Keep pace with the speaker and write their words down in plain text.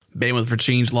Bandwidth for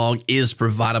Changelog is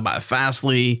provided by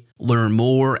Fastly. Learn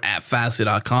more at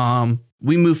fastly.com.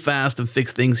 We move fast and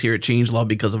fix things here at Changelog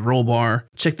because of Rollbar.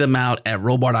 Check them out at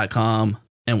rollbar.com.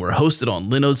 And we're hosted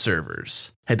on Linode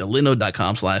servers. Head to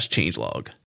linode.com/changelog.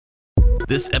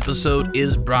 This episode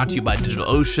is brought to you by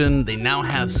DigitalOcean. They now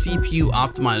have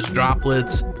CPU-optimized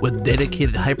droplets with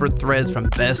dedicated hyperthreads from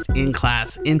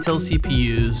best-in-class Intel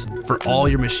CPUs for all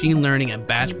your machine learning and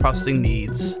batch processing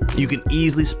needs. You can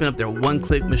easily spin up their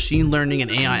one-click machine learning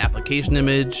and AI application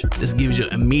image. This gives you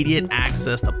immediate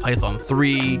access to Python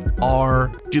 3,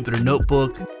 R, Jupyter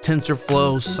Notebook,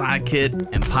 TensorFlow, Scikit,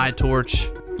 and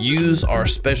PyTorch. Use our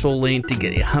special link to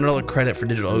get $100 credit for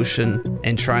DigitalOcean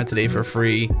and try it today for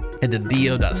free. Head to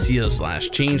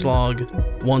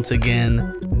do.co/changelog. Once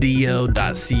again,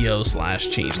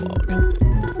 do.co/changelog.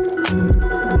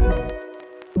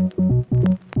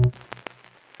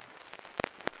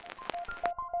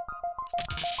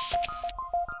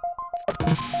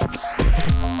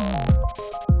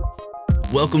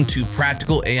 Welcome to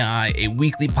Practical AI, a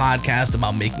weekly podcast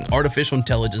about making artificial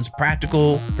intelligence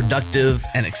practical, productive,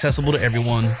 and accessible to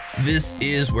everyone. This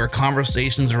is where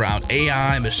conversations around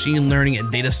AI, machine learning, and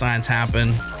data science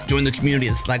happen. Join the community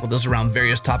and Slack with us around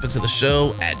various topics of the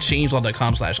show at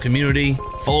changelog.com/community.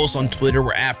 Follow us on Twitter.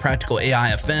 We're at Practical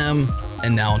AI FM.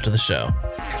 And now onto the show.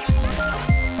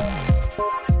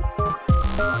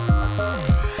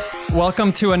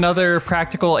 Welcome to another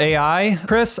Practical AI.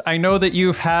 Chris, I know that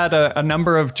you've had a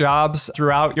number of jobs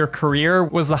throughout your career.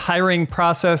 Was the hiring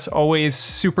process always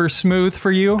super smooth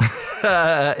for you?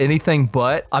 Anything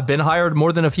but. I've been hired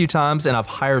more than a few times, and I've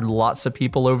hired lots of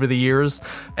people over the years.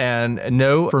 And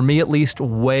no, for me at least,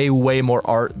 way more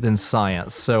art than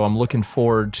science. So I'm looking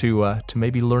forward to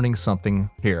maybe learning something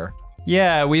here.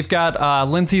 Yeah, we've got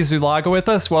Lindsey Zuloaga with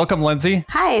us. Welcome, Lindsey.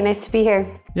 Hi, nice to be here.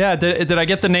 Yeah, did I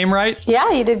get the name right? Yeah,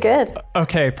 you did good.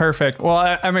 Okay, perfect.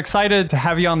 Well, I'm excited to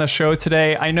have you on the show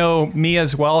today. I know me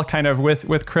as well, kind of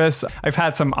with Chris. I've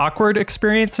had some awkward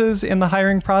experiences in the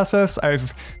hiring process.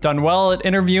 I've done well at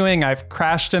interviewing. I've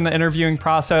crashed in the interviewing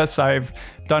process. I've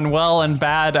done well and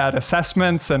bad at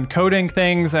assessments and coding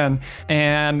things. And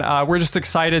we're just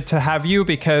excited to have you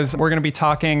because we're going to be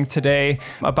talking today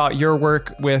about your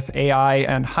work with AI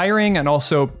and hiring and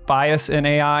also bias in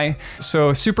AI.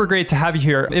 So super great to have you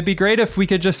here. It'd be great if we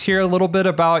could just hear a little bit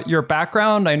about your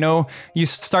background. I know you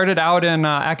started out in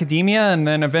academia and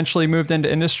then eventually moved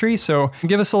into industry. So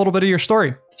give us a little bit of your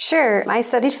story. Sure. I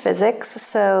studied physics.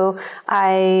 So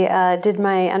I did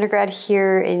my undergrad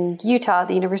here in Utah,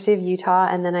 the University of Utah,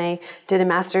 and then I did a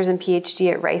master's and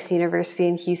PhD at Rice University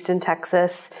in Houston,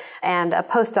 Texas, and a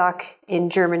postdoc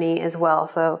in Germany as well.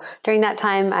 So during that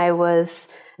time, I was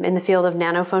in the field of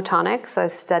nanophotonics. So I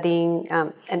was studying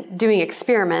and doing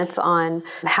experiments on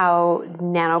how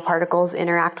nanoparticles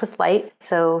interact with light.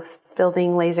 So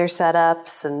building laser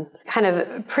setups and kind of a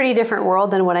pretty different world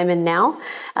than what I'm in now.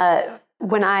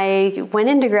 When I went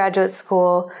into graduate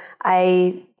school,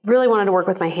 I really wanted to work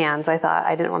with my hands. I thought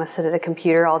I didn't want to sit at a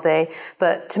computer all day.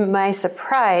 But to my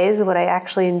surprise, what I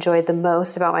actually enjoyed the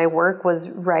most about my work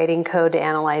was writing code to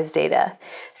analyze data.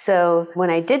 So when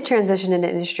I did transition into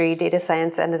industry, data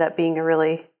science ended up being a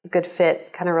really good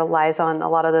fit, kind of relies on a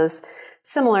lot of those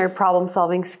similar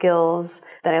problem-solving skills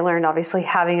that I learned. Obviously,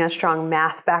 having a strong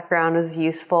math background was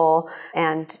useful,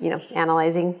 and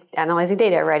analyzing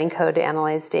data, writing code to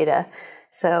analyze data.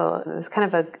 So it was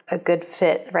kind of a good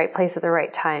fit, right place at the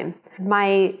right time.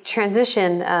 My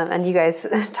transition, and you guys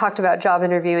talked about job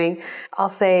interviewing, I'll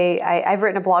say I've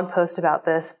written a blog post about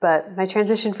this, but my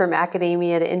transition from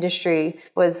academia to industry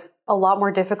was a lot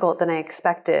more difficult than I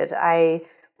expected. I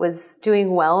was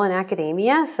doing well in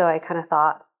academia, so I kind of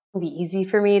thought it'd be easy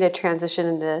for me to transition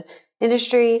into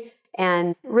industry,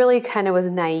 and really kind of was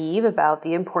naive about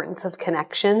the importance of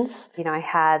connections. I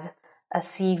had a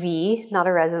CV, not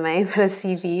a resume, but a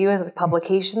CV with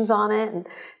publications on it and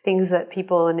things that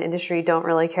people in industry don't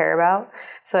really care about.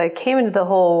 So I came into the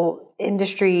whole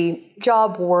industry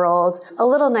job world a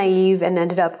little naive and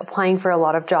ended up applying for a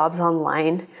lot of jobs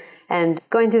online and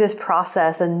going through this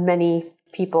process. And many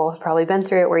people have probably been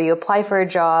through it, where you apply for a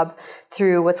job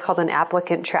through what's called an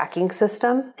applicant tracking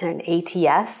system and an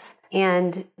ATS.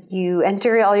 And you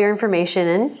enter all your information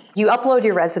in, you upload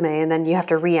your resume, and then you have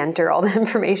to re-enter all the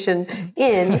information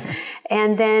in.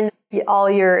 And then all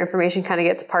your information kind of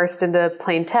gets parsed into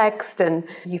plain text, and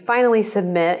you finally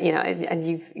submit, and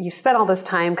you've spent all this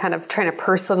time kind of trying to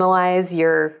personalize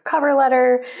your cover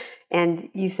letter, and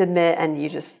you submit and you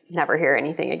just never hear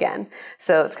anything again.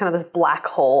 So it's kind of this black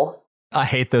hole. I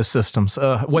hate those systems.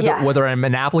 Whether I'm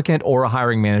an applicant or a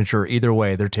hiring manager, either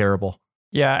way, they're terrible.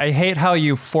 Yeah, I hate how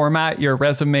you format your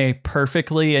resume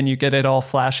perfectly and you get it all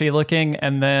flashy looking,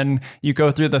 and then you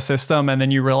go through the system and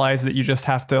then you realize that you just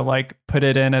have to like put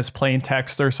it in as plain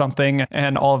text or something,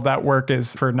 and all of that work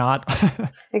is for naught.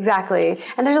 Exactly.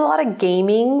 And there's a lot of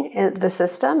gaming in the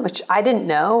system, which I didn't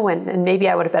know, and maybe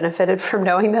I would have benefited from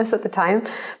knowing this at the time.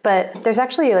 But there's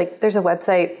actually there's a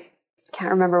website,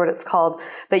 can't remember what it's called,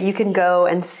 but you can go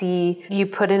and see, you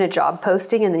put in a job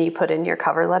posting and then you put in your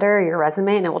cover letter, your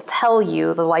resume, and it will tell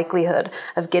you the likelihood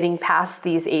of getting past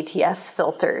these ATS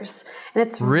filters. And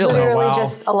it's literally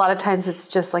just, a lot of times it's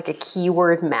just like a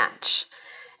keyword match.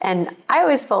 And I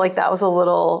always felt like that was a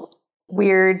little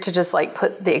weird to just like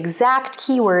put the exact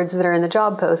keywords that are in the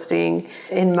job posting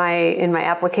in my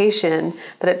application,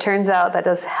 but it turns out that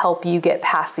does help you get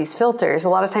past these filters. A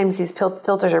lot of times these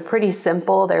filters are pretty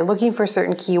simple. They're looking for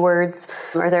certain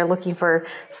keywords, or they're looking for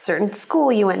certain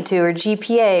school you went to, or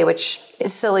GPA, which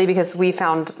is silly because we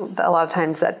found that a lot of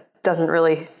times that doesn't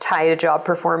really tie to job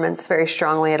performance very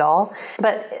strongly at all.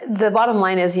 But the bottom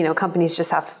line is, companies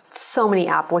just have so many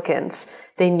applicants.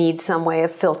 They need some way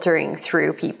of filtering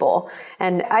through people.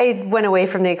 And I went away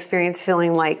from the experience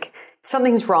feeling like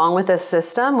something's wrong with this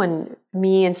system when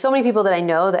me and so many people that I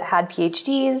know that had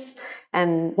PhDs,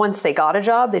 and once they got a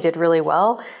job, they did really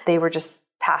well. They were just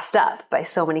passed up by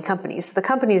so many companies. So the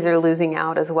companies are losing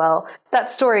out as well.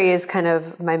 That story is kind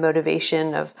of my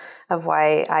motivation of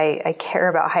why I care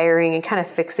about hiring and kind of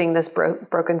fixing this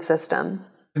broken system.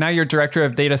 Now you're director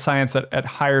of data science at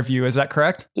HireVue, is that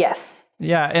correct? Yes.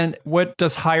 Yeah, and what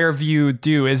does HireVue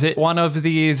do? Is it one of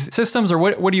these systems, or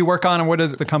what do you work on, and what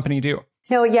does the company do?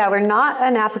 No, yeah, we're not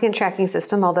an applicant tracking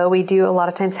system, although we do a lot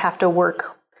of times have to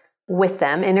work with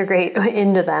them, integrate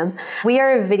into them. We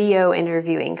are a video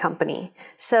interviewing company.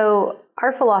 So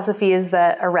our philosophy is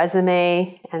that a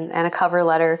resume and a cover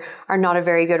letter are not a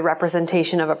very good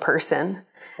representation of a person.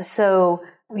 So,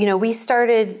 we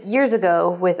started years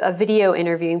ago with a video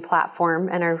interviewing platform,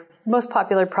 and our most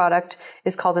popular product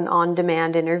is called an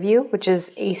on-demand interview, which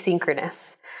is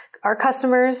asynchronous. Our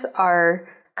customers are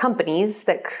companies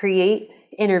that create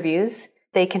interviews.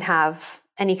 They can have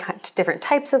any different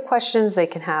types of questions. They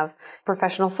can have a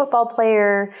professional football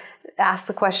player ask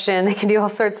the question. They can do all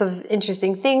sorts of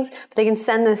interesting things, but they can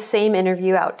send the same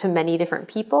interview out to many different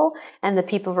people, and the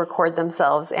people record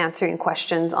themselves answering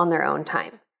questions on their own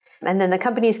time. And then the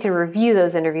companies can review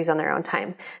those interviews on their own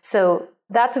time. So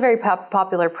that's a very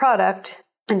popular product.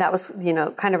 And that was,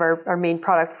 kind of our main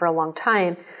product for a long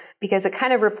time, because it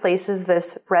kind of replaces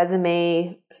this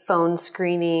resume phone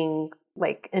screening,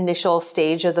 like initial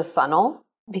stage of the funnel.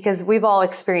 Because we've all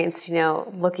experienced,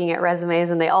 looking at resumes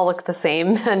and they all look the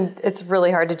same, and it's really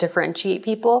hard to differentiate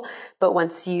people. But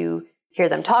once you hear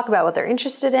them talk about what they're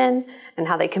interested in and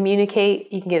how they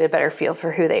communicate, you can get a better feel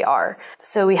for who they are.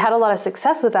 So we had a lot of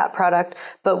success with that product,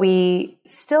 but we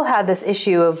still had this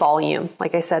issue of volume.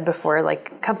 Like I said before,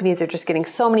 like companies are just getting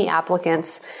so many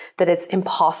applicants that it's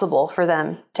impossible for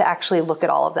them to actually look at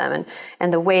all of them.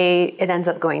 And the way it ends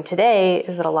up going today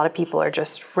is that a lot of people are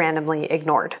just randomly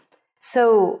ignored.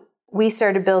 So we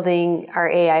started building our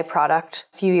AI product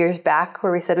a few years back,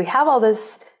 where we said we have all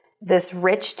this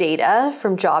rich data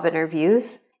from job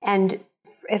interviews. And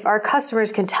if our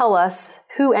customers can tell us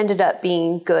who ended up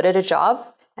being good at a job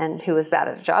and who was bad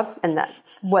at a job, and that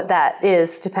what that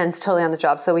is depends totally on the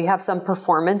job. So we have some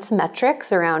performance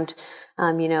metrics around,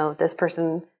 this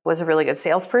person was a really good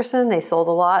salesperson, they sold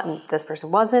a lot, and this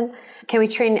person wasn't. Can we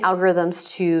train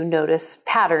algorithms to notice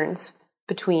patterns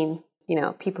between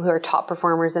people who are top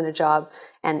performers in a job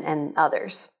and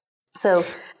others? So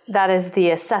that is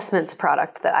the assessments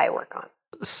product that I work on.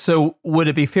 So would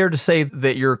it be fair to say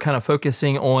that you're kind of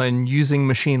focusing on using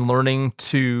machine learning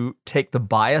to take the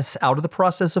bias out of the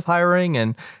process of hiring?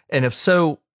 And if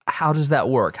so, how does that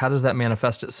work? How does that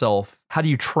manifest itself? How do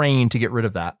you train to get rid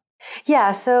of that?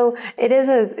 Yeah, so it is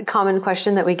a common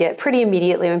question that we get pretty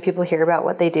immediately when people hear about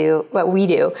what we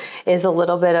do is a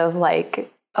little bit of like,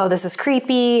 oh, this is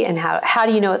creepy, and how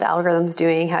do you know what the algorithm's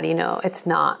doing? How do you know it's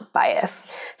not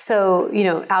bias? So,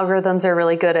 algorithms are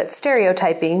really good at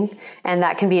stereotyping, and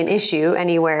that can be an issue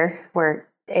anywhere where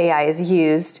AI is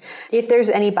used. If there's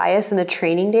any bias in the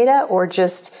training data, or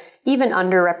just even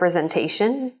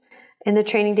underrepresentation in the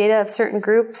training data of certain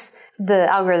groups, the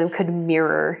algorithm could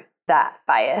mirror that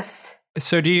bias.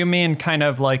 So do you mean kind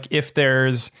of like if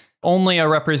there's only a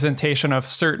representation of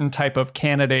certain type of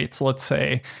candidates, let's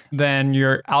say, then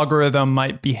your algorithm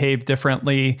might behave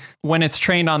differently when it's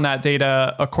trained on that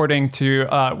data according to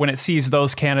when it sees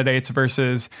those candidates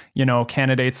versus,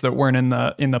 candidates that weren't in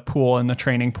the pool, in the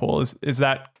training pool. Is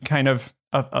that kind of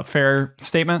a fair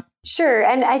statement? Sure.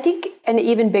 And I think an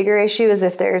even bigger issue is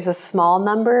if there's a small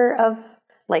number of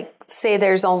Like, say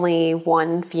there's only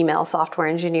one female software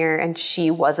engineer and she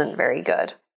wasn't very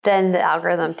good. Then the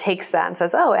algorithm takes that and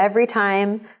says, oh, every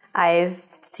time I've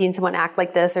seen someone act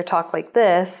like this or talk like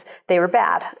this, they were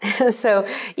bad. So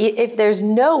if there's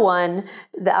no one,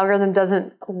 the algorithm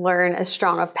doesn't learn as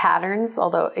strong of patterns,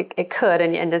 although it could,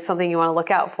 and it's something you want to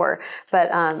look out for. But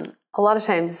a lot of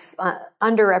times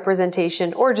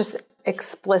underrepresentation or just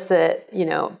explicit,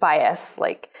 bias,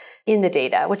 like in the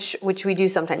data, which we do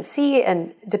sometimes see,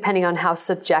 and depending on how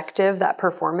subjective that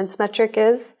performance metric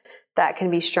is, that can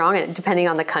be strong, and depending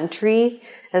on the country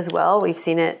as well, we've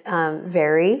seen it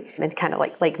vary, and kind of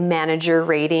like manager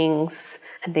ratings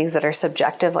and things that are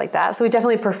subjective like that. So we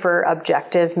definitely prefer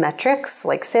objective metrics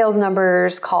like sales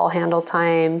numbers, call handle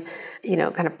time,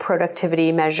 kind of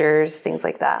productivity measures, things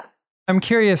like that. I'm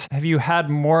curious, have you had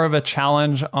more of a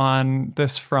challenge on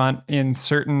this front in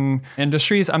certain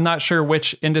industries? I'm not sure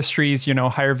which industries,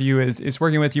 HireVue is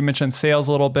working with. You mentioned sales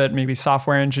a little bit, maybe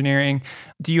software engineering.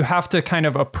 Do you have to kind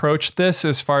of approach this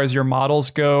as far as your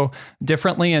models go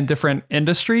differently in different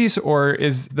industries, or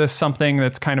is this something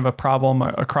that's kind of a problem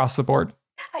across the board?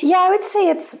 Yeah, I would say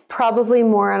it's probably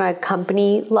more on a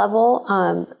company level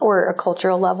or a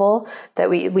cultural level that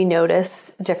we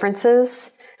notice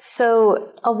differences.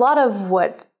 So a lot of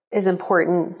what is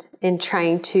important in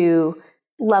trying to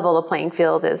level the playing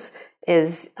field is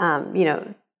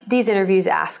these interviews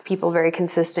ask people very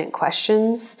consistent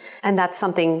questions, and that's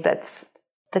something that's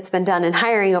been done in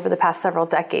hiring over the past several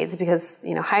decades, because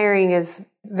hiring is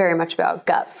very much about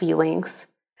gut feelings.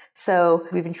 So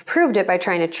we've improved it by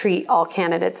trying to treat all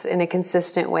candidates in a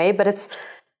consistent way, but it's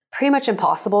pretty much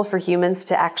impossible for humans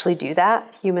to actually do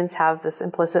that. Humans have this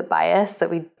implicit bias that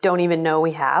we don't even know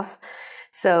we have.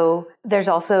 So there's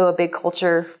also a big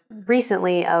culture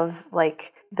recently of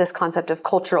like this concept of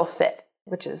cultural fit,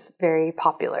 which is very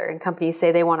popular. And companies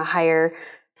say they want to hire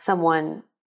someone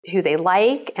who they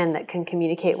like and that can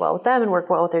communicate well with them and work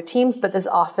well with their teams. But this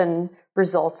often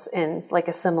results in like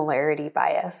a similarity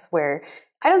bias where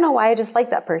I don't know why I just like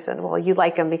that person. Well, you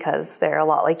like them because they're a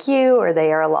lot like you, or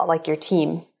they are a lot like your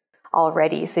team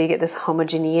already. So you get this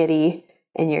homogeneity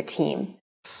in your team.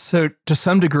 So to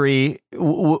some degree,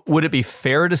 would it be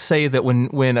fair to say that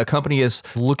when a company is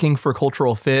looking for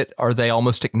cultural fit, are they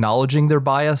almost acknowledging their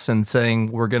bias and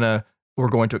saying we're going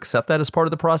to accept that as part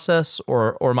of the process,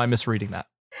 or am I misreading that?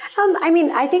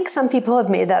 I think some people have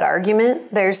made that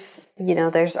argument. There's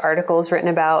articles written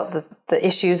about the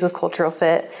issues with cultural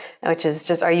fit, which is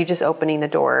just, are you just opening the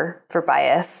door for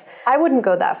bias? I wouldn't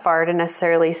go that far to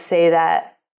necessarily say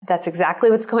that that's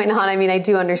exactly what's going on. I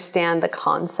do understand the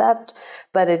concept,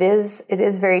 but it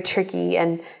is very tricky,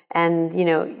 and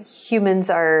humans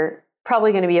are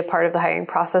probably going to be a part of the hiring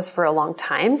process for a long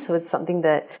time. So it's something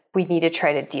that we need to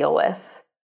try to deal with.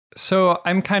 So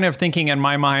I'm kind of thinking in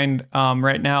my mind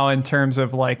right now in terms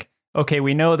of like, okay,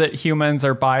 we know that humans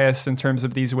are biased in terms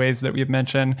of these ways that we've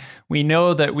mentioned. We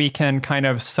know that we can kind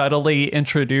of subtly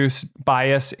introduce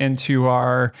bias into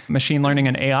our machine learning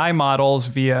and AI models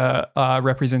via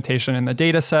representation in the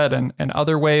data set and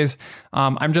other ways.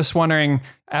 I'm just wondering,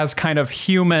 as kind of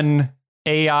human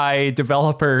AI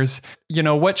developers,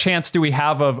 what chance do we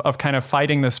have of kind of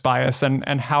fighting this bias,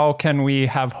 and how can we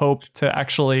have hope to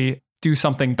actually do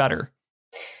something better?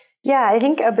 Yeah, I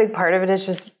think a big part of it is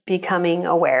just becoming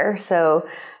aware. So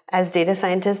as data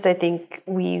scientists, I think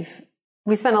we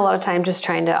spend a lot of time just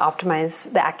trying to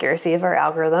optimize the accuracy of our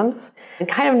algorithms and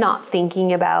kind of not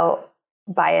thinking about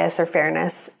bias or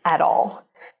fairness at all.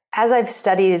 As I've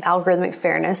studied algorithmic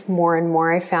fairness more and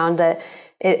more, I found that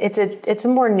it's a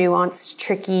more nuanced,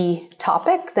 tricky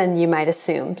topic than you might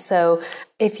assume. So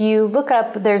if you look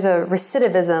up, there's a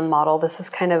recidivism model. This is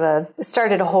kind of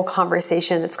started a whole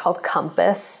conversation. It's called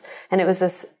Compass. And it was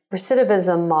this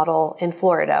recidivism model in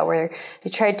Florida where they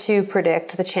tried to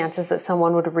predict the chances that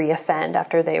someone would reoffend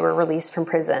after they were released from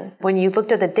prison. When you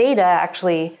looked at the data,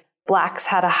 actually, Blacks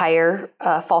had a higher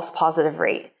false positive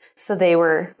rate. So they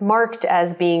were marked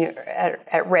as being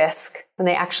at risk when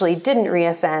they actually didn't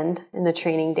reoffend in the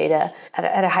training data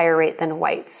at a higher rate than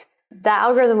whites. That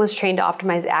algorithm was trained to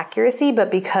optimize accuracy, but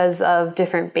because of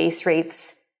different base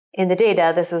rates in the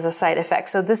data, this was a side effect.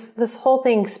 So this whole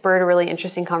thing spurred a really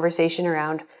interesting conversation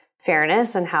around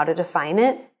fairness and how to define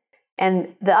it.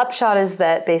 And the upshot is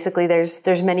that basically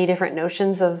there's many different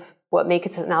notions of what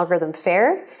makes an algorithm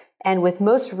fair. And with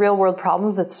most real world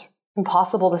problems, it's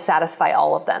impossible to satisfy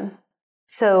all of them.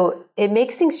 So it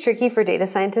makes things tricky for data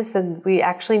scientists, and we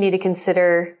actually need to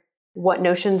consider what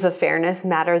notions of fairness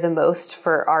matter the most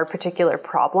for our particular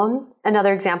problem.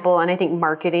 Another example, and I think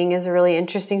marketing is a really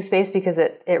interesting space because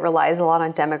it relies a lot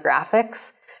on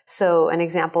demographics. So an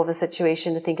example of a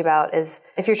situation to think about is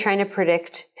if you're trying to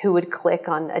predict who would click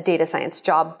on a data science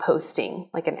job posting,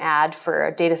 like an ad for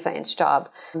a data science job,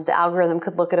 the algorithm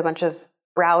could look at a bunch of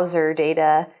browser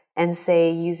data and say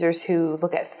users who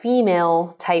look at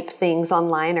female type things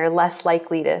online are less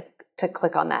likely to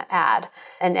click on that ad,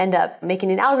 and end up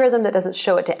making an algorithm that doesn't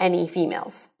show it to any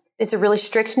females. It's a really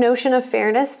strict notion of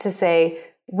fairness to say,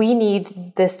 we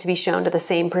need this to be shown to the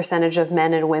same percentage of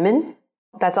men and women.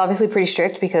 That's obviously pretty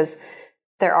strict because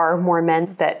there are more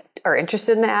men that are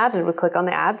interested in the ad and would click on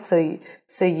the ad. So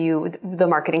the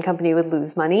marketing company would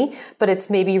lose money, but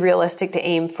it's maybe realistic to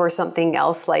aim for something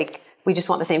else, like we just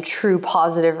want the same true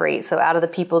positive rate. So out of the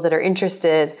people that are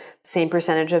interested, same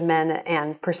percentage of men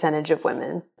and percentage of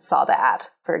women saw the ad,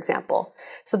 for example.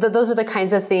 So those are the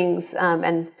kinds of things,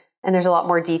 and there's a lot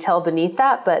more detail beneath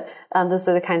that, but those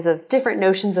are the kinds of different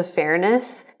notions of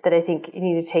fairness that I think you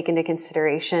need to take into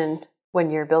consideration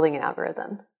when you're building an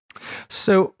algorithm.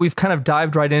 So we've kind of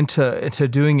dived right into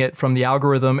doing it from the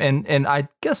algorithm, and I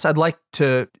guess I'd like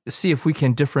to see if we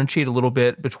can differentiate a little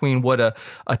bit between what a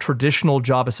traditional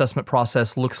job assessment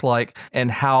process looks like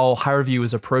and how HireVue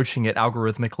is approaching it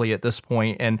algorithmically at this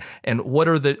point, and what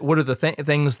are the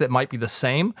things that might be the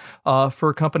same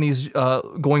for companies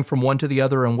going from one to the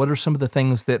other, and what are some of the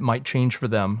things that might change for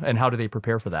them, and how do they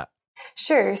prepare for that?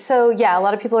 Sure. So yeah, a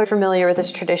lot of people are familiar with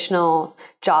this traditional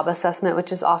job assessment,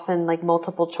 which is often like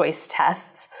multiple choice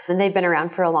tests, and they've been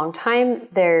around for a long time.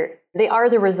 They are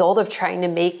the result of trying to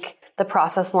make the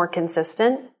process more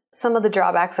consistent. Some of the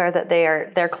drawbacks are that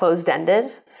they're closed-ended.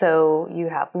 So you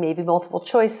have maybe multiple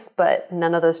choice, but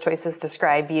none of those choices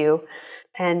describe you.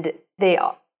 And they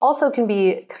also can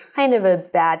be kind of a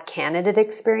bad candidate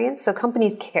experience. So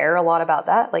companies care a lot about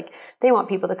that. Like they want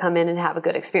people to come in and have a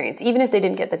good experience. Even if they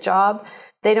didn't get the job,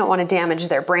 they don't want to damage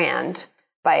their brand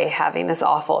by having this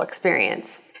awful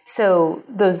experience. So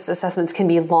those assessments can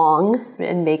be long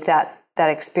and make that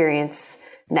experience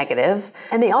negative.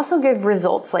 And they also give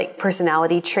results like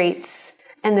personality traits,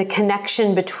 and the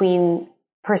connection between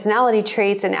personality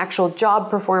traits and actual job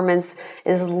performance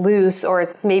is loose, or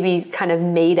it's maybe kind of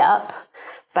made up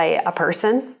by a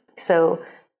person. So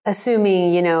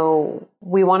assuming,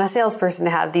 we want a salesperson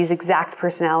to have these exact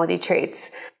personality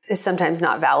traits is sometimes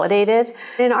not validated.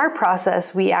 In our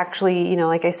process, we actually,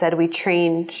 like I said, we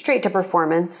train straight to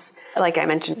performance. Like I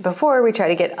mentioned before, we try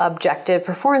to get objective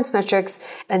performance metrics,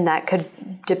 and that could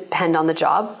depend on the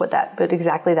job, what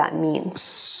exactly that means.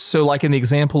 So like in the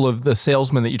example of the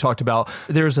salesman that you talked about,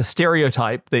 there's a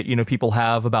stereotype that, people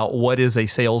have about what is a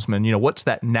salesman, what's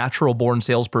that natural born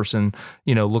salesperson,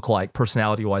 look like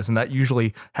personality wise. And that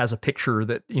usually has a picture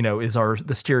that, is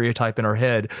the stereotype in our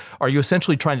head. Are you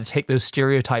essentially trying to take those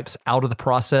stereotypes out of the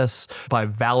process by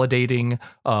validating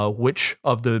which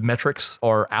of the metrics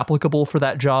are applicable for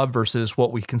that job versus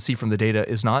what we can see from the data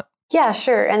is not? Yeah,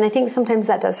 sure. And I think sometimes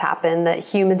that does happen, that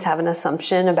humans have an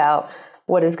assumption about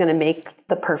what is going to make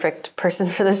the perfect person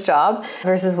for this job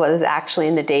versus what is actually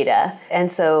in the data.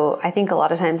 And so I think a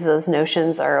lot of times those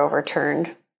notions are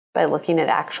overturned by looking at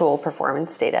actual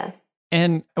performance data.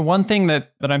 And one thing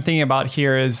that I'm thinking about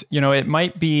here is, it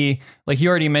might be like you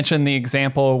already mentioned the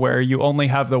example where you only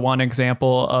have the one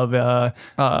example of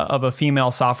a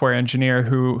female software engineer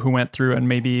who went through and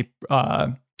maybe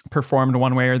performed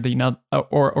one way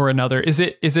or another. Is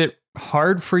it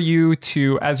hard for you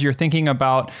to, as you're thinking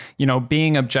about,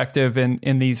 being objective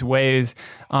in these ways?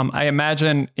 I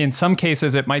imagine in some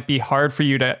cases it might be hard for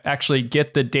you to actually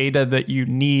get the data that you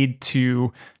need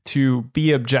to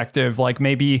be objective. Like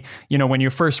maybe, when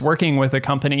you're first working with a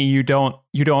company, you don't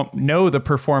know the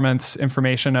performance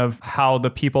information of how the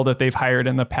people that they've hired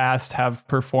in the past have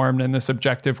performed in this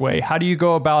objective way. How do you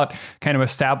go about kind of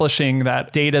establishing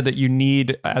that data that you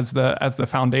need as the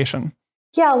foundation?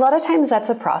 Yeah, a lot of times that's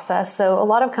a process. So a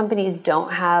lot of companies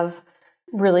don't have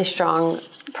really strong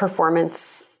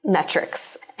performance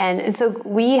metrics. And so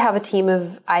we have a team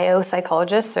of IO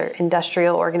psychologists, or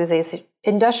industrial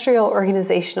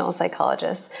organizational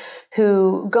psychologists,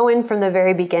 who go in from the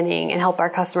very beginning and help our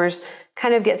customers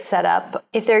kind of get set up.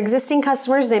 If they're existing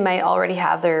customers, they might already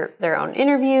have their own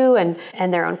interview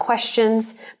and their own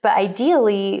questions. But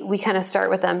ideally, we kind of start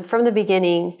with them from the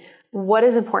beginning. What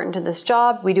is important to this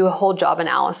job? We do a whole job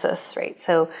analysis, right?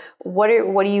 So what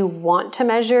do you want to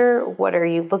measure? What are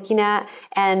you looking at?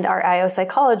 And our IO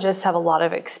psychologists have a lot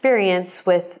of experience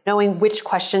with knowing which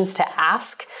questions to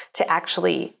ask to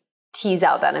actually tease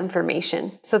out that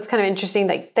information. So it's kind of interesting.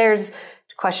 Like there's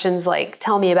questions like,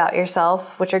 tell me about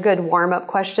yourself, which are good warm-up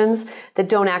questions that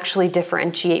don't actually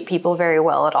differentiate people very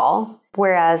well at all.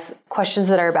 Whereas questions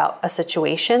that are about a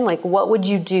situation, like what would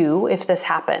you do if this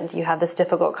happened? You have this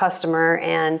difficult customer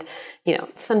and,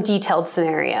 some detailed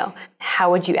scenario.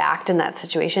 How would you act in that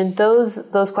situation?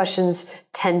 Those questions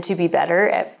tend to be better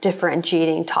at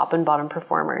differentiating top and bottom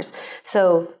performers.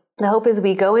 So the hope is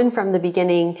we go in from the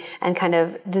beginning and kind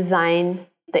of design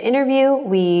the interview.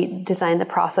 We design the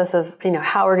process of,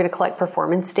 how we're going to collect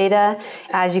performance data.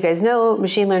 As you guys know,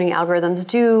 machine learning algorithms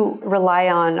do rely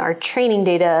on our training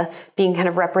data being kind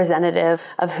of representative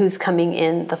of who's coming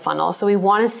in the funnel. So we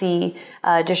want to see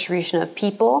a distribution of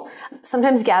people.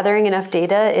 Sometimes gathering enough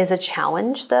data is a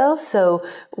challenge though. So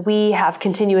we have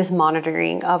continuous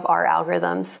monitoring of our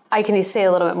algorithms. I can say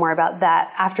a little bit more about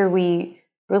that. After we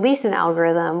release an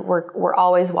algorithm, we're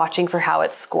always watching for how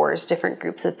it scores different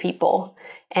groups of people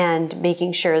and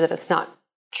making sure that it's not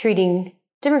treating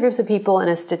different groups of people in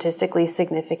a statistically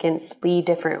significantly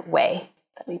different way.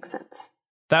 If that makes sense.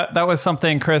 That was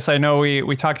something, Chris, I know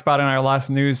we talked about in our last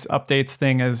news updates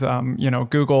thing is,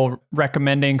 Google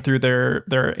recommending through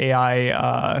their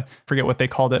AI, forget what they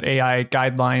called it, AI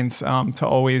guidelines, to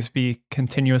always be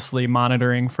continuously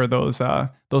monitoring for those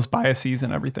biases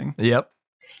and everything. Yep.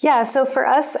 Yeah. So for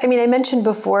us, I mentioned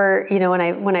before,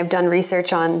 when I've done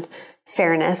research on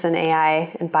fairness and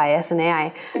AI and bias and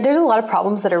AI, there's a lot of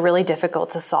problems that are really difficult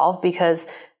to solve because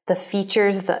the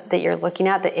features that you're looking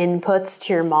at, the inputs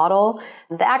to your model,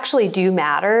 that actually do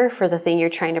matter for the thing you're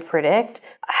trying to predict,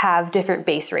 have different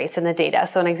base rates in the data.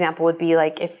 So an example would be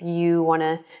like if you want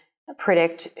to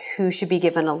predict who should be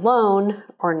given a loan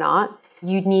or not,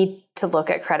 you need to look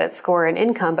at credit score and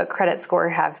income, but credit score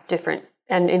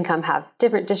and income have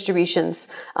different distributions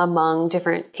among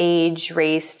different age,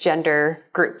 race, gender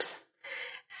groups.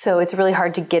 So it's really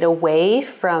hard to get away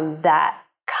from that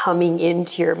coming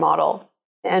into your model.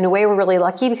 In a way, we're really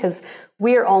lucky because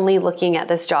we are only looking at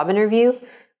this job interview.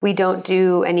 We don't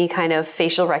do any kind of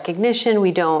facial recognition.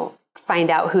 We don't find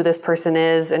out who this person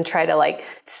is and try to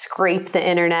scrape the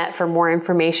internet for more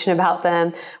information about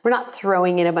them. We're not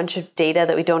throwing in a bunch of data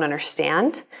that we don't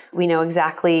understand. We know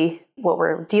exactly what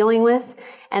we're dealing with.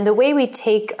 And the way we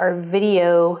take our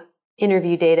video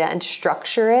interview data and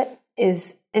structure it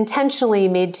is intentionally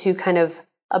made to kind of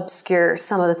obscure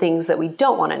some of the things that we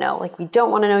don't want to know. Like we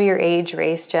don't want to know your age,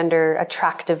 race, gender,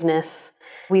 attractiveness.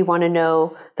 We want to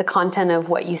know the content of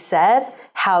what you said,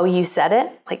 how you said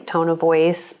it, like tone of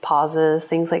voice, pauses,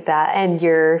 things like that, and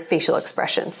your facial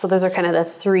expressions. So those are kind of the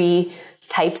three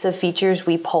types of features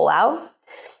we pull out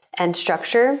and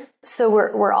structure. So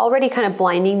we're already kind of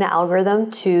blinding the algorithm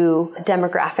to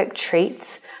demographic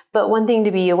traits. But one thing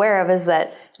to be aware of is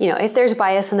that, if there's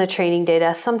bias in the training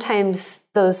data, sometimes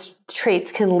those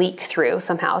traits can leak through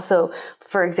somehow. So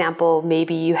for example,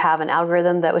 maybe you have an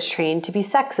algorithm that was trained to be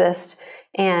sexist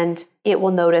and it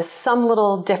will notice some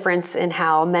little difference in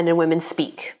how men and women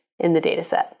speak in the data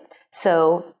set.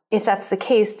 So if that's the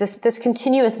case, this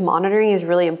continuous monitoring is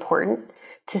really important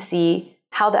to see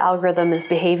how the algorithm is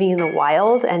behaving in the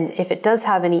wild. And if it does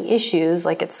have any issues,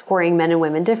 like it's scoring men and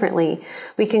women differently,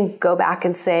 we can go back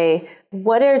and say,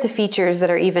 what are the features that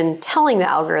are even telling the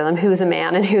algorithm who's a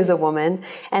man and who's a woman,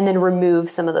 and then remove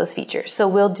some of those features. So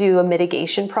we'll do a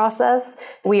mitigation process.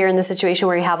 We are in the situation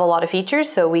where we have a lot of features,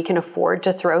 so we can afford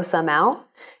to throw some out.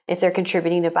 If they're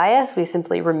contributing to bias, we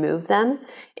simply remove them.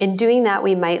 In doing that,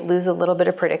 we might lose a little bit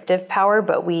of predictive power,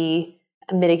 but we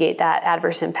mitigate that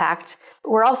adverse impact.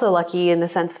 We're also lucky in the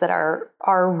sense that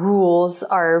our rules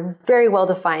are very well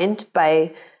defined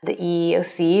by the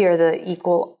EEOC, or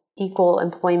the Equal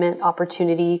Employment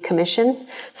Opportunity Commission.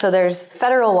 So there's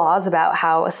federal laws about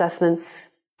how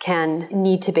assessments can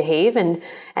need to behave, and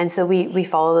so we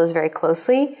follow those very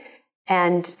closely.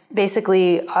 And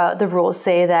basically, the rules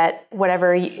say that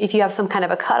if you have some kind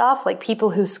of a cutoff, like people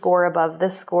who score above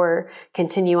this score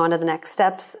continue on to the next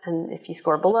steps. And if you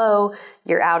score below,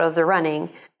 you're out of the running.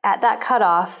 At that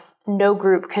cutoff, no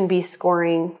group can be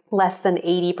scoring less than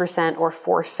 80% or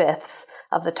 4/5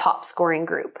 of the top scoring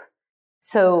group.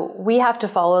 So we have to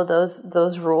follow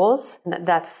those rules.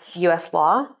 That's US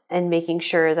law, and making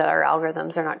sure that our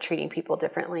algorithms are not treating people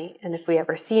differently. And if we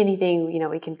ever see anything,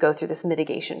 we can go through this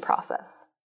mitigation process.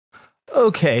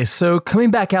 Okay, so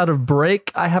coming back out of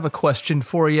break, I have a question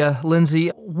for you, Lindsey.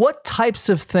 What types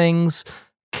of things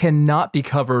cannot be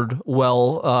covered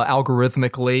well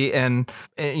algorithmically, and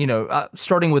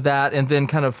starting with that, and then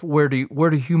kind of where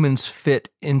do humans fit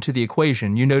into the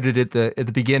equation? You noted at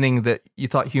the beginning that you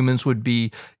thought humans would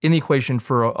be in the equation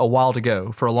for a while to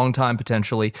go, for a long time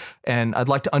potentially, and I'd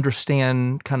like to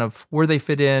understand kind of where they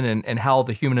fit in and how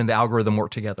the human and the algorithm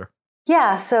work together.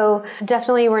 Yeah, so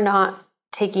definitely we're not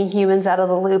taking humans out of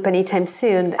the loop anytime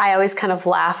soon. I always kind of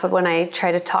laugh when I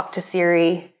try to talk to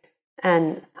Siri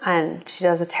and she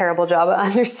does a terrible job of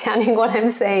understanding what I'm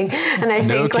saying. And I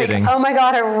think kidding. like, oh my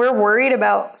God, we're worried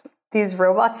about these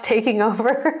robots taking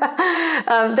over.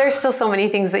 There's still so many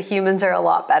things that humans are a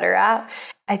lot better at.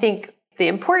 I think the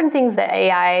important things that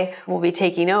AI will be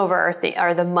taking over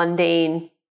are the mundane,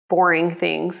 boring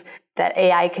things that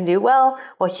AI can do well,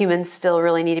 while humans still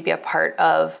really need to be a part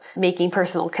of making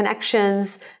personal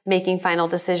connections, making final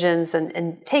decisions,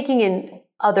 and taking in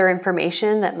other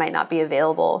information that might not be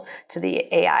available to the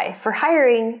AI. For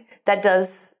hiring, that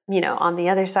does, on the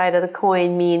other side of the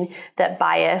coin, mean that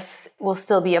bias will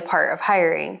still be a part of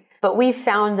hiring. But we've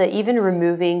found that even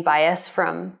removing bias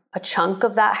from a chunk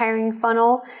of that hiring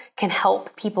funnel can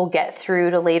help people get through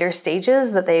to later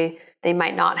stages that they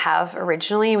might not have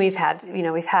originally. We've had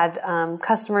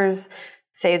customers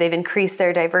say they've increased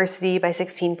their diversity by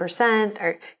 16%,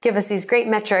 or give us these great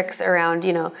metrics around,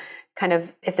 kind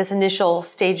of if this initial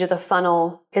stage of the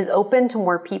funnel is open to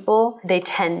more people, they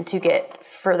tend to get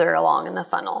further along in the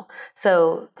funnel.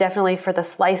 So definitely for the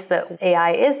slice that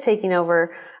AI is taking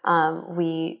over,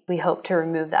 we hope to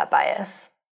remove that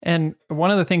bias. And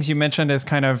one of the things you mentioned is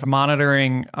kind of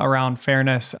monitoring around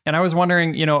fairness. And I was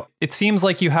wondering, it seems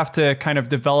like you have to kind of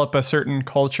develop a certain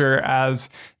culture as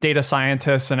data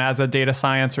scientists and as a data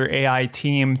science or AI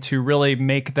team to really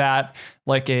make that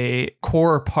like a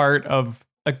core part of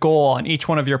a goal on each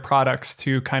one of your products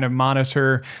to kind of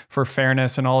monitor for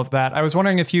fairness and all of that. I was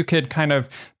wondering if you could kind of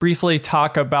briefly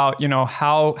talk about,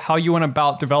 how you went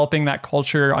about developing that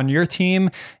culture on your team,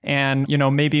 and,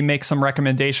 maybe make some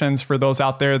recommendations for those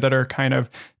out there that are kind of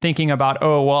thinking about,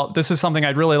 oh, well, this is something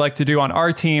I'd really like to do on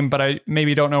our team, but I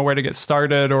maybe don't know where to get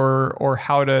started or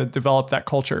how to develop that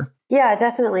culture. Yeah,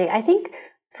 definitely. I think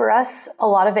for us, a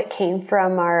lot of it came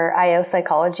from our IO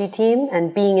psychology team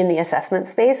and being in the assessment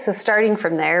space. So starting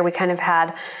from there, we kind of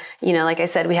had, like I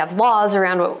said, we have laws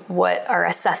around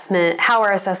how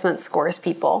our assessment scores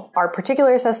people. Our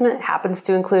particular assessment happens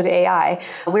to include AI.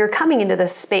 We were coming into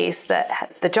this space,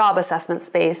 the job assessment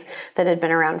space that had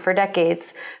been around for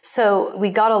decades. So we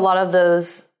got a lot of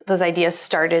those ideas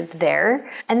started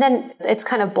there. And then it's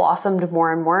kind of blossomed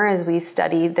more and more as we've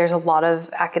studied. There's a lot of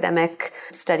academic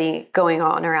study going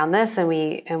on around this, and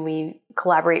we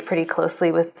collaborate pretty closely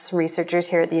with some researchers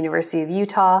here at the University of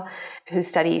Utah who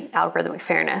study algorithmic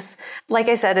fairness. Like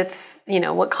I said, it's,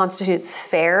 what constitutes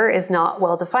fair is not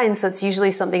well defined. So it's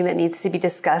usually something that needs to be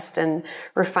discussed and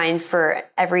refined for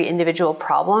every individual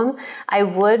problem. I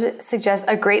would suggest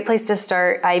a great place to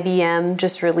start. IBM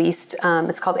just released,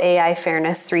 it's called AI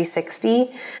Fairness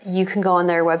 360. You can go on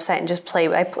their website and just play.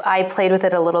 I played with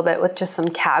it a little bit with just some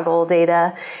Kaggle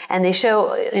data, and they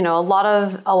show, a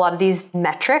lot of these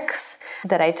metrics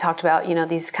that I talked about,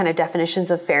 these kind of definitions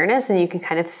of fairness, and you can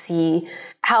kind of see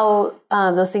how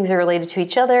those things are related to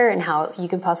each other and how you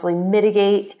can possibly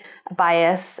mitigate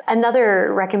bias.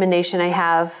 Another recommendation I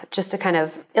have, just to kind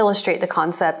of illustrate the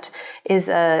concept, is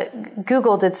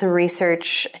Google did some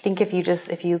research. I think if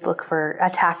you look for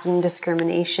attacking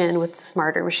discrimination with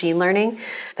smarter machine learning,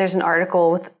 there's an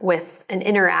article with an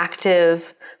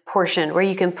interactive portion where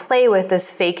you can play with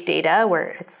this fake data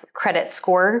where it's credit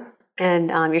score, and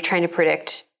you're trying to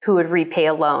predict who would repay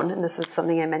a loan. And this is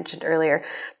something I mentioned earlier,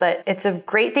 but it's a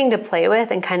great thing to play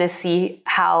with and kind of see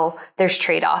how there's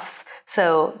trade-offs.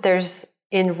 So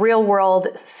in real world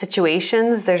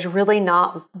situations, there's really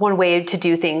not one way to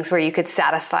do things where you could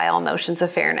satisfy all notions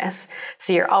of fairness.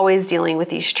 So you're always dealing with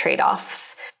these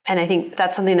trade-offs. And I think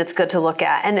that's something that's good to look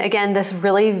at. And again, this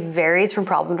really varies from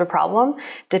problem to problem,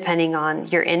 depending on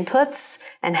your inputs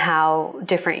and how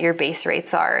different your base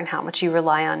rates are and how much you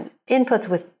rely on inputs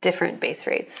with different base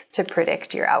rates to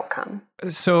predict your outcome.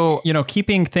 So,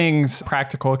 keeping things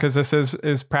practical, because this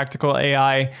is practical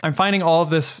AI, I'm finding all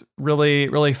of this really,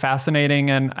 really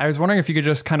fascinating. And I was wondering if you could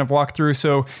just kind of walk through.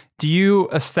 So do you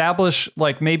establish,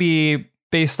 like, maybe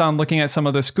based on looking at some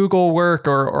of this Google work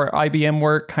or IBM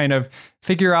work, kind of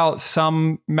figure out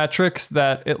some metrics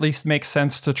that at least make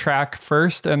sense to track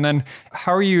first? And then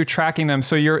how are you tracking them?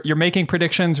 So you're making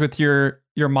predictions with your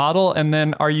model, and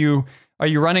then are you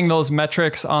running those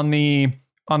metrics on the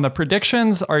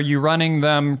predictions? Are you running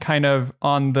them kind of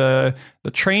on the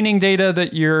training data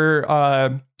that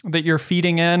you're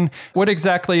feeding in? What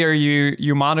exactly are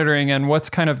you monitoring, and what's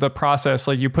kind of the process?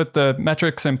 Like, you put the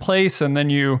metrics in place and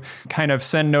then you kind of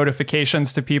send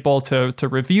notifications to people to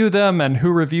review them, and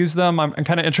who reviews them? I'm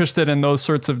kind of interested in those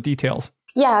sorts of details.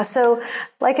 Yeah. So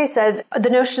like I said, the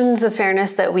notions of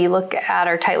fairness that we look at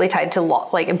are tightly tied to law,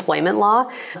 like employment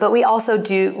law, but we also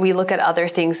we look at other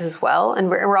things as well. And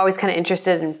we're always kind of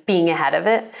interested in being ahead of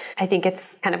it. I think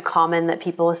it's kind of common that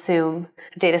people assume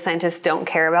data scientists don't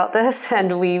care about this.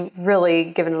 And we really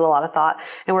given it a lot of thought.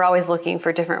 And we're always looking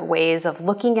for different ways of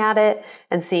looking at it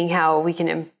and seeing how we can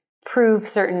improve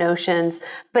certain notions.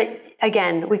 But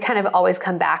again, we kind of always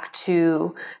come back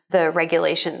to the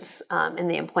regulations in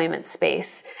the employment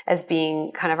space as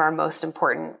being kind of our most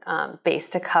important base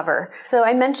to cover. So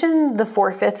I mentioned the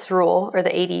 4/5 rule or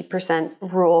the 80%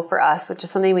 rule for us, which is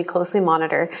something we closely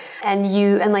monitor.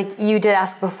 And like you did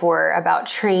ask before about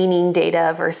training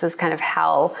data versus kind of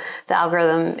how the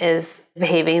algorithm is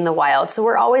behaving in the wild. So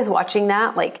we're always watching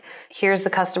that. Like, here's the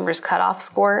customer's cutoff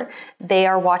score. They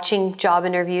are watching job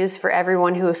interviews for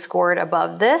everyone who has scored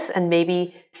above this and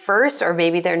maybe first, or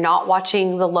maybe they're not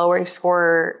watching the lower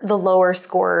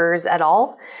scorers at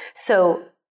all. So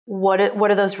what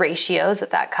are those ratios at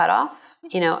that cutoff?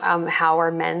 How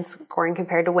are men scoring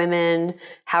compared to women?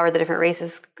 How are the different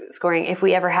races scoring? If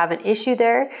we ever have an issue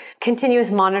there,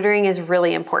 continuous monitoring is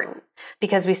really important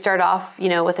because we start off,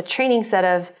 with a training set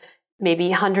of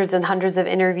maybe hundreds and hundreds of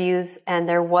interviews, and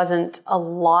there wasn't a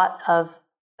lot of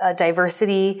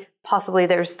diversity. Possibly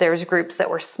there's groups that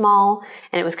were small,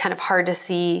 and it was kind of hard to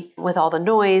see with all the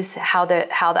noise how the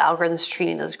algorithm's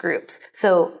treating those groups.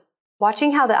 So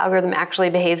watching how the algorithm actually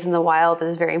behaves in the wild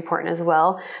is very important as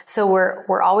well. So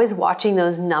we're always watching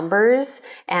those numbers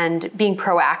and being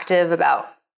proactive about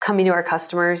coming to our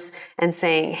customers and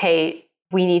saying, hey,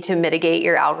 we need to mitigate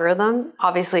your algorithm.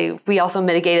 Obviously, we also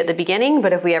mitigate at the beginning,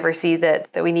 but if we ever see that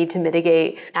we need to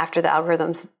mitigate after the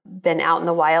algorithm's been out in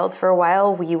the wild for a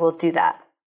while, we will do that.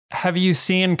 Have you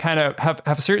seen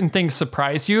have certain things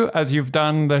surprise you as you've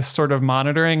done this sort of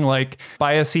monitoring, like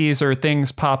biases or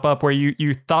things pop up where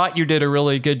you thought you did a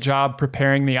really good job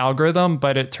preparing the algorithm,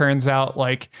 but it turns out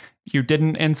like you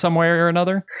didn't in some way or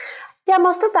another? Yeah,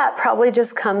 most of that probably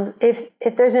just comes,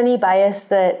 if there's any bias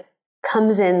that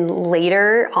comes in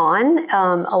later on,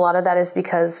 a lot of that is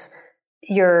because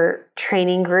your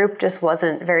training group just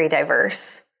wasn't very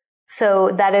diverse.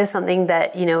 So that is something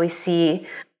that, we see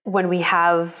when we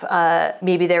have,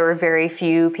 maybe there were very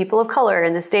few people of color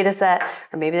in this data set,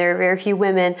 or maybe there were very few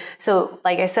women. So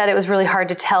like I said, it was really hard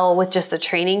to tell with just the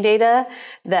training data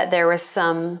that there was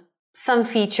some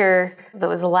feature that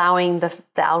was allowing the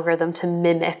algorithm to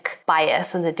mimic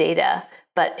bias in the data,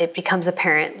 but it becomes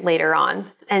apparent later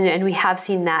on. And we have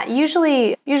seen that.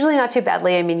 Usually not too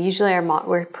badly. I mean, usually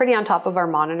we're pretty on top of our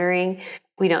monitoring.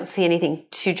 We don't see anything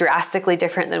too drastically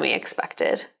different than we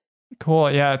expected.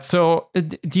 Cool. Yeah. So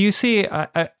do you see,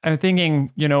 I'm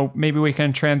thinking, maybe we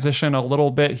can transition a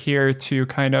little bit here to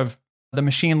kind of the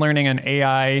machine learning and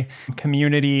AI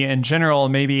community in general,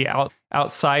 maybe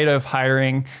outside of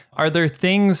hiring. Are there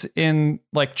things in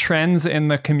like trends in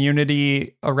the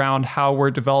community around how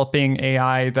we're developing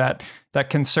AI that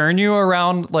concern you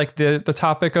around like the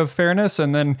topic of fairness?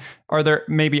 And then are there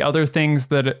maybe other things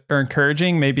that are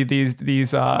encouraging, maybe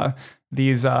these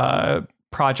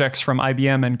projects from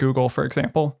IBM and Google, for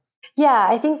example? Yeah,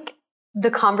 I think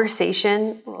the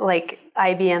conversation, like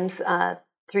IBM's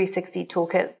 360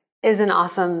 toolkit, is an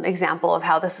awesome example of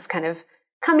how this is kind of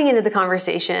coming into the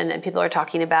conversation and people are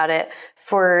talking about it.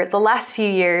 For the last few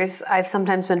years, I've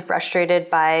sometimes been frustrated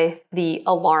by the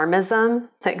alarmism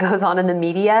that goes on in the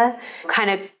media, kind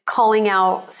of calling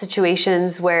out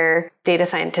situations where data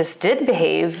scientists did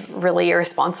behave really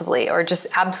irresponsibly or just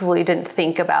absolutely didn't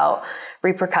think about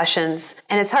repercussions.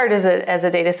 And it's hard as a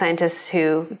data scientist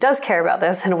who does care about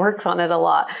this and works on it a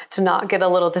lot to not get a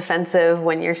little defensive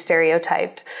when you're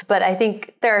stereotyped. But I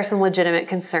think there are some legitimate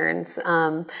concerns.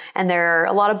 And there are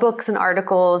a lot of books and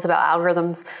articles about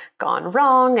algorithms gone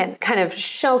wrong and kind of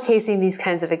showcasing these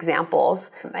kinds of examples.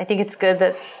 I think it's good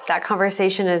that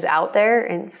conversation is out there.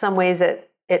 In some ways, it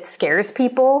scares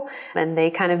people and they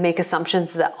kind of make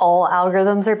assumptions that all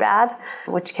algorithms are bad,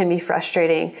 which can be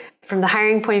frustrating. From the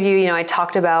hiring point of view, I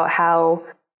talked about how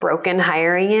broken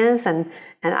hiring is. And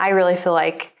I really feel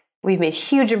like we've made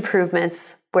huge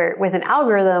improvements where with an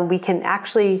algorithm, we can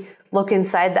actually look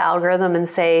inside the algorithm and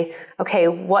say, okay,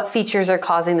 what features are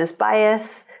causing this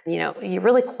bias? You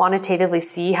really quantitatively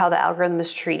see how the algorithm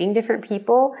is treating different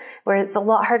people, where it's a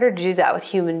lot harder to do that with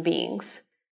human beings.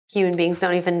 Human beings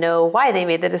don't even know why they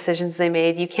made the decisions they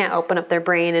made. You can't open up their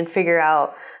brain and figure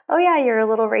out, oh yeah, you're a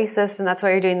little racist and that's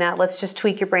why you're doing that. Let's just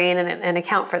tweak your brain and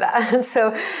account for that. And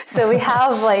so we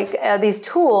have like these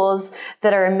tools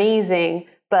that are amazing,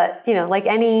 but like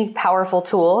any powerful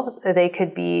tool, they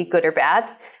could be good or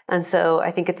bad. And so I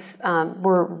think it's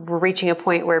we're reaching a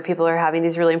point where people are having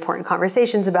these really important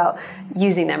conversations about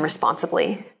using them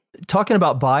responsibly. Talking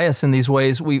about bias in these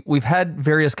ways, we've had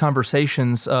various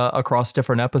conversations across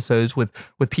different episodes with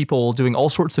people doing all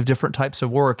sorts of different types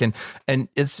of work, and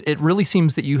it really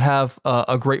seems that you have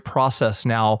a great process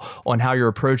now on how you're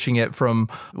approaching it,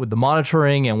 with the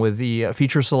monitoring and with the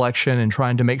feature selection and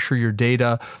trying to make sure your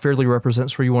data fairly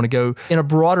represents where you want to go. In a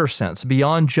broader sense,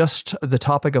 beyond just the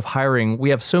topic of hiring, we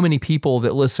have so many people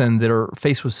that listen that are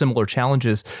faced with similar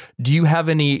challenges. Do you have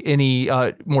any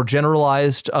more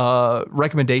generalized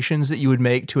recommendations that you would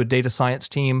make to a data science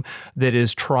team that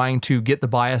is trying to get the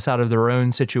bias out of their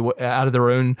own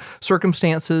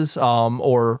circumstances,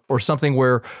 or something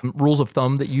where rules of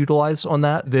thumb that you utilize on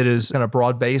that is kind of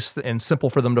broad based and simple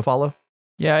for them to follow?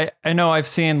 Yeah, I know I've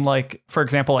seen, for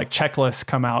example, checklists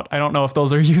come out. I don't know if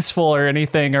those are useful or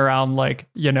anything around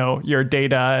your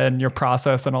data and your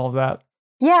process and all of that.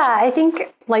 Yeah, I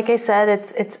think, like I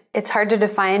said, it's hard to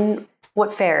define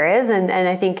what fair is. And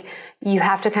I think you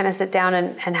have to kind of sit down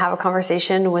and have a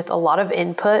conversation with a lot of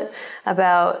input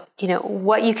about,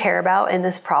 what you care about in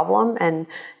this problem and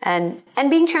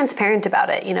being transparent about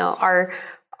it.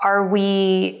 Are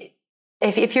we,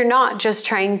 if you're not just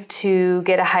trying to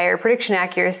get a higher prediction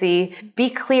accuracy, be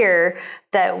clear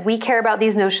that we care about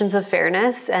these notions of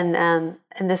fairness and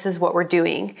this is what we're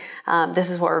doing. This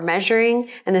is what we're measuring,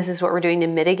 and this is what we're doing to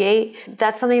mitigate.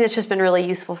 That's something that's just been really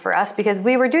useful for us because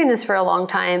we were doing this for a long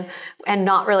time and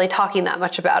not really talking that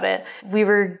much about it. We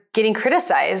were getting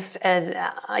criticized and,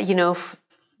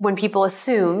 when people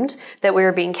assumed that we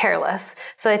were being careless.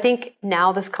 So I think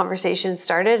now this conversation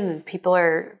started and people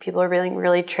are being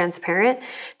really transparent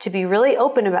to be really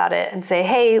open about it and say,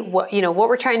 hey, what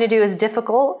we're trying to do is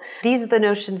difficult. These are the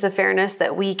notions of fairness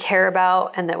that we care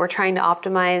about and that we're trying to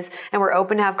optimize. And we're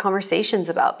open to have conversations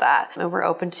about that. And we're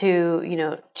open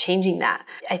to, changing that.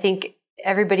 I think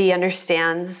everybody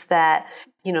understands that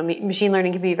machine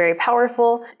learning can be very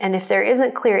powerful. And if there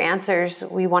isn't clear answers,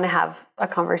 we want to have a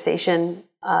conversation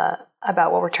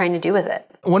about what we're trying to do with it.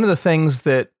 One of the things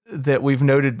that we've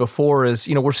noted before is,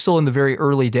 we're still in the very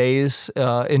early days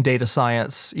in data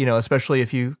science, especially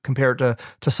if you compare it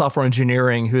to software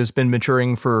engineering, who has been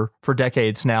maturing for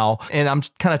decades now. And I'm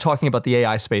kind of talking about the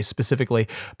AI space specifically.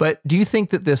 But do you think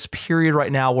that this period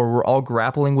right now where we're all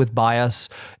grappling with bias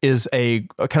is a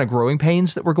kind of growing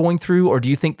pains that we're going through? Or do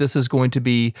you think this is going to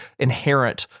be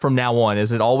inherent from now on?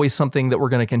 Is it always something that we're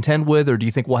going to contend with? Or do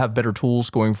you think we'll have better tools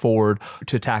going forward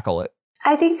to tackle it?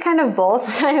 I think kind of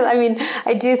both.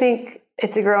 I do think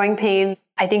it's a growing pain.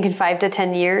 I think in 5 to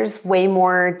 10 years, way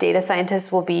more data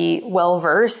scientists will be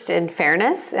well-versed in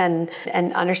fairness and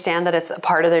understand that it's a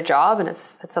part of their job and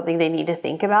it's something they need to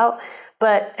think about.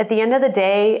 But at the end of the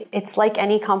day, it's like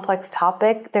any complex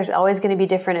topic. There's always going to be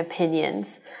different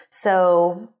opinions.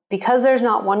 So because there's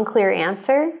not one clear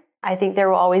answer, I think there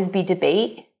will always be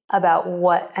debate about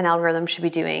what an algorithm should be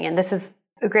doing. And this is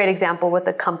a great example with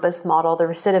the compass model, the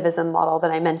recidivism model that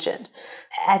I mentioned.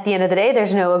 At the end of the day,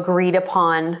 there's no agreed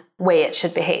upon way it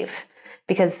should behave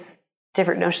because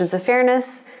different notions of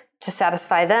fairness, to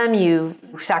satisfy them, you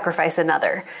sacrifice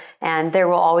another. And there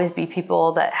will always be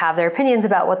people that have their opinions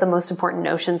about what the most important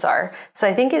notions are. So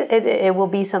I think it will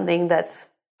be something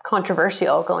that's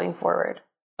controversial going forward.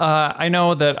 I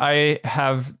know that I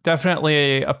have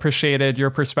definitely appreciated your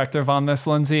perspective on this,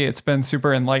 Lindsey. It's been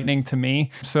super enlightening to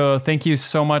me. So thank you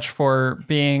so much for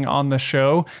being on the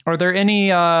show. Are there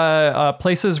any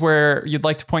places where you'd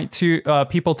like to point to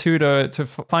people to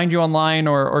find you online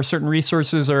or certain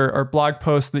resources or blog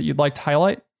posts that you'd like to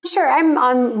highlight? Sure. I'm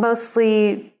on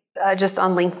mostly just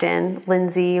on LinkedIn,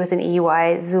 Lindsey with an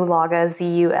EY, Zuloaga,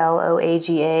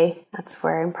 Zuloaga. That's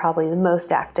where I'm probably the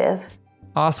most active.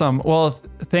 Awesome. Well,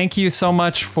 thank you so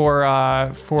much for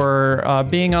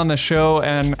being on the show.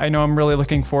 And I know I'm really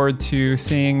looking forward to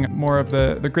seeing more of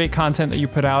the great content that you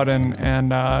put out and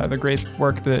the great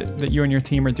work that you and your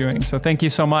team are doing. So thank you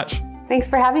so much. Thanks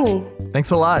for having me.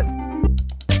 Thanks a lot.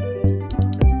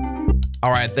 All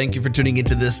right, thank you for tuning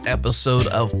into this episode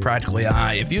of Practical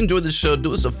AI. If you enjoyed this show,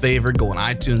 do us a favor, go on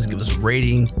iTunes, give us a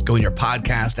rating, go in your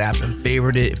podcast app and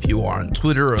favorite it. If you are on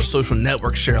Twitter or a social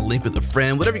network, share a link with a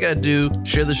friend. Whatever you got to do,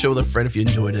 share the show with a friend if you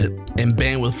enjoyed it. And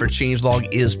bandwidth for changelog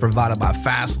is provided by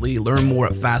Fastly. Learn more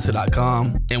at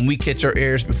Fastly.com. And we catch our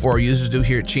errors before our users do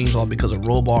here at Changelog because of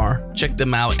Rollbar. Check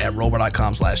them out at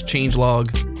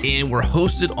rollbar.com/changelog. And we're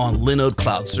hosted on Linode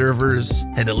cloud servers.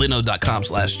 Head to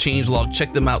linode.com/changelog.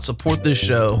 Check them out. Support this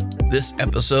show. This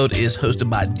episode is hosted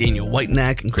by Daniel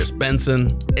Whitenack and Chris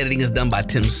Benson. Editing is done by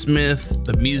Tim Smith.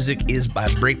 The music is by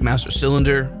Breakmaster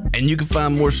Cylinder. And you can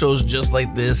find more shows just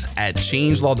like this at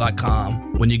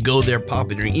changelog.com. When you go there, pop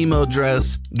in your email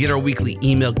address, get our weekly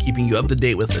email keeping you up to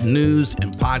date with the news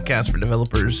and podcasts for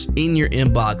developers in your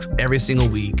inbox every single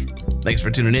week. Thanks for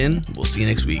tuning in. We'll see you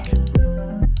next week.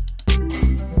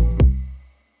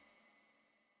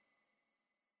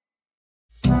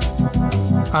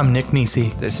 I'm Nick Nisi.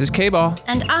 This is K-Ball.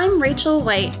 And I'm Rachel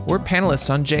White. We're panelists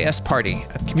on JS Party,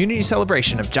 a community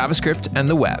celebration of JavaScript and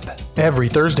the web. Every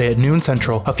Thursday at noon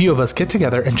Central, a few of us get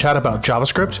together and chat about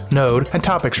JavaScript, Node, and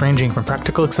topics ranging from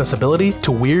practical accessibility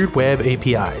to weird web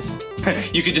APIs.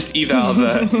 You could just eval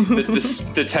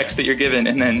the text that you're given,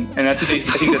 and that's I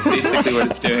think that's basically what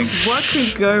it's doing. What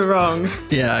could go wrong?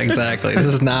 Yeah, exactly. This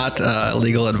is not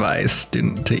legal advice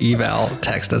to eval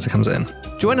text as it comes in.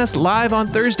 Join us live on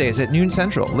Thursdays at noon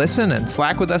Central. Listen and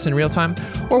Slack with us in real time,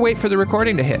 or wait for the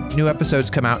recording to hit. New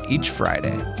episodes come out each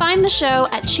Friday. Find the show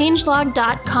at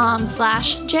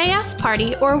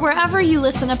changelog.com/JSParty or wherever you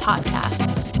listen to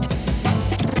podcasts.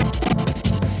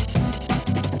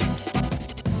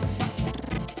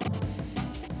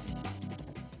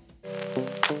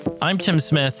 I'm Tim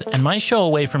Smith, and my show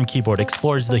Away from Keyboard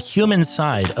explores the human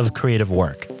side of creative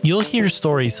work. You'll hear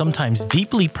stories sometimes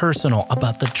deeply personal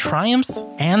about the triumphs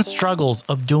and struggles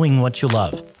of doing what you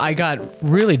love. I got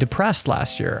really depressed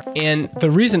last year, and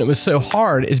the reason it was so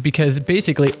hard is because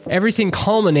basically everything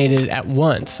culminated at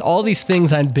once. All these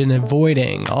things I'd been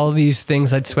avoiding, all these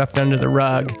things I'd swept under the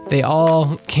rug, they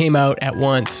all came out at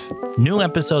once. New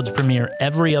episodes premiere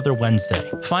every other Wednesday.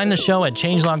 Find the show at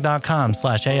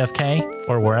changelog.com/AFK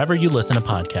or wherever you listen to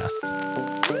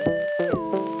podcasts.